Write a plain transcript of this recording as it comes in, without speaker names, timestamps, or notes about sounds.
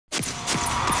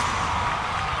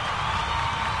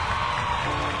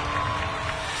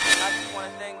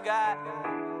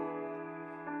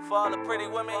For all the pretty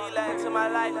women he let into my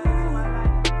life,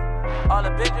 all the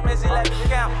Benjamins he let me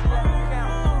count,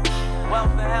 wealth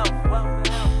and health,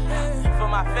 for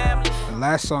my family. The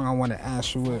last song I want to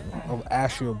ask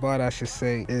you about, I should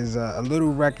say, is a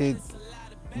little record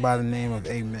by the name of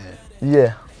Amen.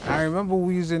 Yeah. I remember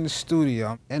we was in the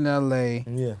studio in LA.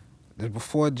 Yeah.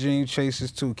 Before Dream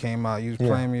Chasers 2 came out, you was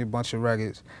playing me a bunch of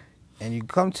records, and you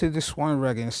come to this one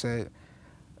record and said,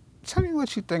 tell me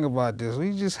what you think about this.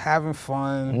 We just having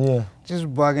fun, just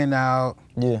bugging out.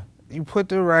 Yeah. You put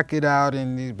the record out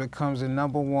and it becomes a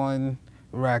 #1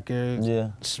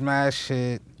 record, smash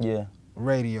hit,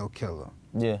 radio killer.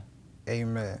 Yeah.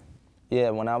 Amen. Yeah,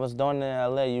 when I was doing it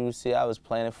in LA, you would see I was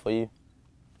playing it for you.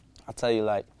 I tell you,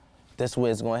 like, this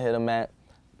where it's gonna hit them at.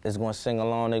 It's gonna sing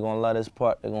along, they're gonna love this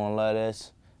part, they're gonna love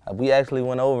this. We actually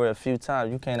went over it a few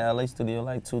times. You came to LA studio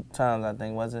like 2 times, I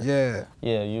think, was it? Yeah.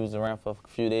 Yeah, you was around for a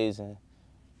few days, and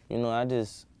you know,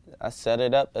 I set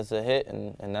it up as a hit,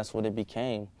 and that's what it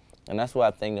became. And that's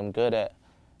what I think I'm good at.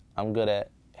 I'm good at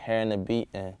hearing the beat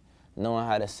and knowing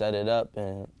how to set it up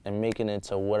and making it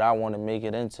into what I want to make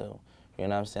it into. You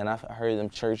know what I'm saying? I heard them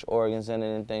church organs in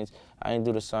it and things. I didn't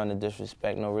do the song to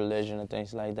disrespect no religion and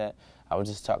things like that. I was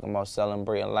just talking about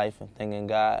celebrating life and thanking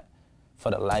God for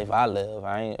the life I live.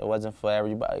 It wasn't for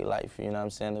everybody's life, you know what I'm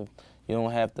saying? If you don't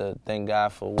have to thank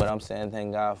God for what I'm saying,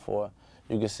 thank God for.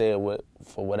 You can say it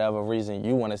for whatever reason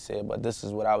you want to say it, but this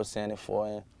is what I was saying it for.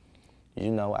 And, you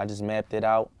know, I just mapped it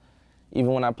out.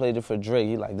 Even when I played it for Drake,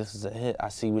 he like, this is a hit. I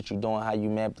see what you're doing, how you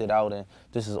mapped it out, and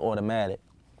this is automatic.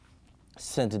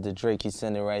 Sent it to Drake, he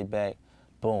sent it right back.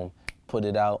 Boom, put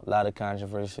it out, a lot of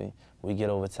controversy. We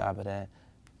get over top of that.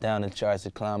 Down the charts,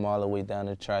 it climb all the way down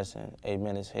the charts, and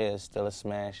Amen is here, it's still a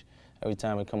smash. Every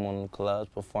time we come on the clubs,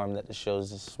 perform at the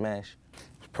shows, it's a smash.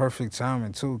 Perfect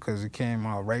timing too, because it came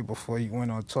out right before you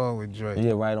went on tour with Drake.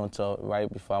 Yeah, right on tour, right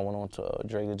before I went on tour with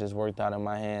Drake. It just worked out in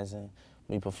my hands, and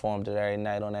we performed it every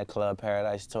night on that Club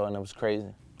Paradise tour, and it was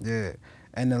crazy. Yeah,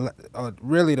 and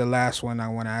really the last one I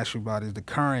want to ask you about is the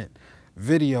current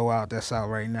video out that's out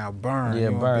right now, Burn.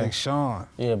 Yeah, Burn. And Big Sean.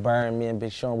 Yeah, Burn. Me and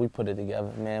Big Sean, we put it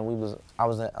together, man. I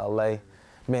was in LA.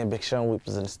 Me and Big Sean, we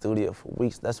was in the studio for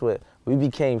weeks. That's what we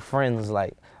became friends.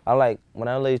 Like, when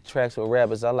I lay tracks with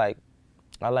rappers, I like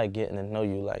getting to know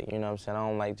you. Like, you know what I'm saying? I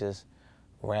don't like just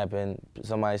rapping.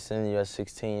 Somebody sending you a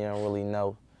 16 you don't really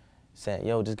know, saying,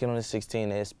 yo, just get on the 16.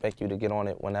 They expect you to get on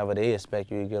it whenever they expect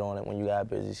you to get on it when you got a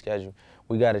busy schedule.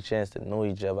 We got a chance to know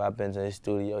each other. I've been to his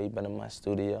studio. He been in my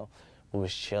studio. We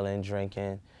was chilling,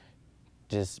 drinking,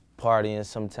 just partying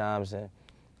sometimes, and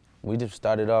we just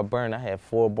started our Burn. I had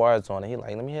 4 bars on it. He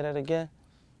like, let me hear that again.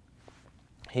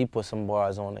 He put some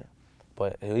bars on it,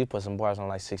 but he put some bars on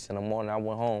like 6 in the morning. I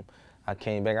went home, I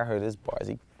came back, I heard his bars.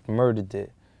 He murdered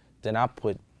it. Then I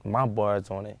put my bars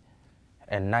on it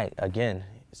at night again.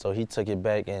 So he took it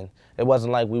back, and it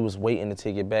wasn't like we was waiting to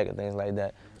take it back and things like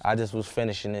that. I just was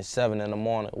finishing at 7 in the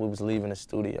morning. We was leaving the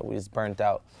studio. We was burnt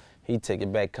out. He take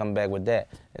it back, come back with that.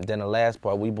 And then the last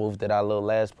part, we both did our little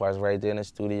last parts right there in the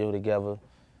studio together.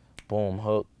 Boom,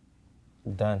 hook,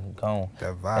 done, gone.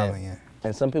 That volume.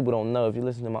 And some people don't know, if you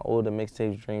listen to my older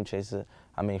mixtapes, Dream Chaser,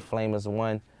 I mean, Flame is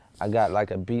one, I got like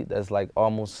a beat that's like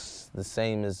almost the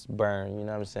same as Burn, you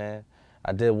know what I'm saying?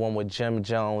 I did one with Jim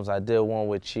Jones, I did one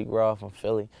with Cheek Raw from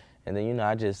Philly. And then, you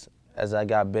know, as I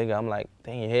got bigger, I'm like,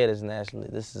 dang, you hear this nationally,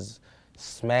 this is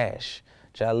smash.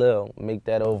 Jalil, make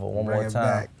that over one more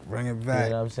time. Bring it back.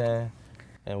 You know what I'm saying?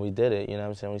 And we did it, you know what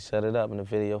I'm saying? We set it up in the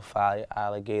video, fire,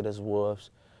 alligators,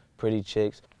 wolves, pretty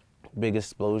chicks, big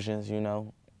explosions, you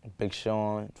know. Big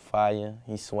Sean, fire.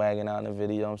 He's swagging out in the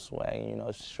video, I'm swagging, you know,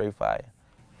 it's straight fire.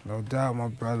 No doubt, my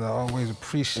brother. Always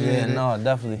appreciate it. Yeah, no,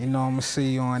 definitely. You know, I'm going to see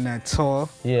you on that tour.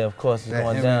 Yeah, of course. It's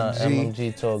going down. MMG.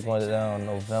 MMG tour going down in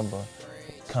November.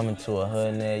 Coming to a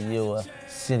hood near you, a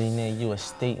city near you, a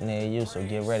state near you, so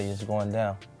get ready. It's going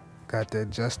down. Got that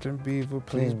Justin Bieber,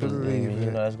 please believe it.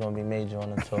 You know that's going to be major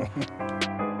on the tour.